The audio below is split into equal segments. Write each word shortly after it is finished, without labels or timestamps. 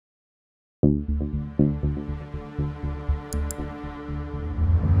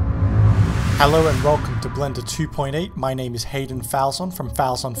Hello and welcome to Blender 2.8. My name is Hayden Falzon from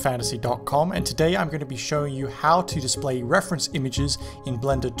falzonfantasy.com, and today I'm going to be showing you how to display reference images in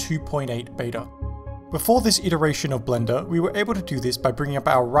Blender 2.8 beta. Before this iteration of Blender, we were able to do this by bringing up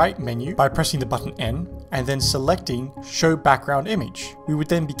our right menu by pressing the button N and then selecting Show Background Image. We would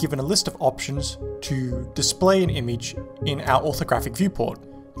then be given a list of options to display an image in our orthographic viewport.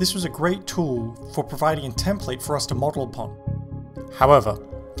 This was a great tool for providing a template for us to model upon. However,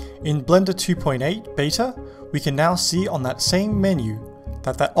 in Blender 2.8 beta, we can now see on that same menu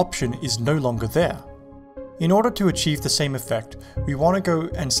that that option is no longer there. In order to achieve the same effect, we want to go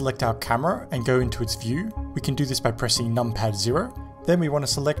and select our camera and go into its view. We can do this by pressing numpad 0. Then we want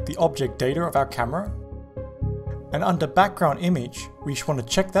to select the object data of our camera. And under background image, we want to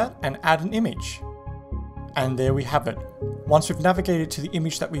check that and add an image. And there we have it. Once we've navigated to the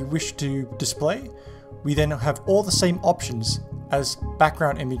image that we wish to display, we then have all the same options as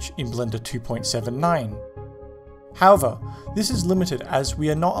background image in Blender 2.79. However, this is limited as we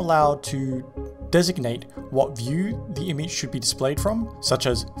are not allowed to designate what view the image should be displayed from, such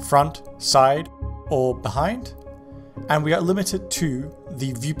as front, side, or behind, and we are limited to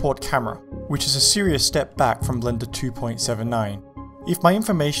the viewport camera, which is a serious step back from Blender 2.79. If my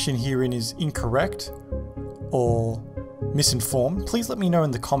information herein is incorrect or misinformed, please let me know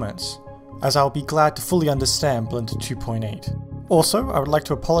in the comments, as I'll be glad to fully understand Blender 2.8. Also, I would like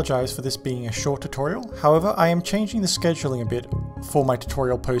to apologize for this being a short tutorial. However, I am changing the scheduling a bit for my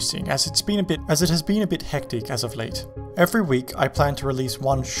tutorial posting as it has been a bit hectic as of late. Every week I plan to release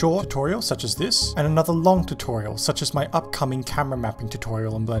one short tutorial such as this and another long tutorial such as my upcoming camera mapping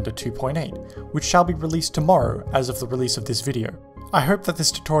tutorial in Blender 2.8, which shall be released tomorrow as of the release of this video. I hope that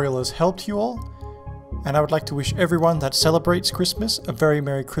this tutorial has helped you all, and I would like to wish everyone that celebrates Christmas a very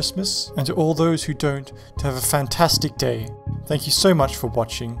Merry Christmas, and to all those who don't, to have a fantastic day. Thank you so much for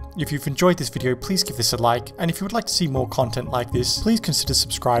watching. If you've enjoyed this video, please give this a like, and if you would like to see more content like this, please consider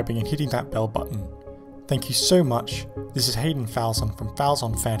subscribing and hitting that bell button. Thank you so much. This is Hayden Falzon from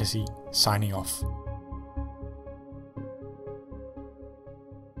Falzon Fantasy, signing off.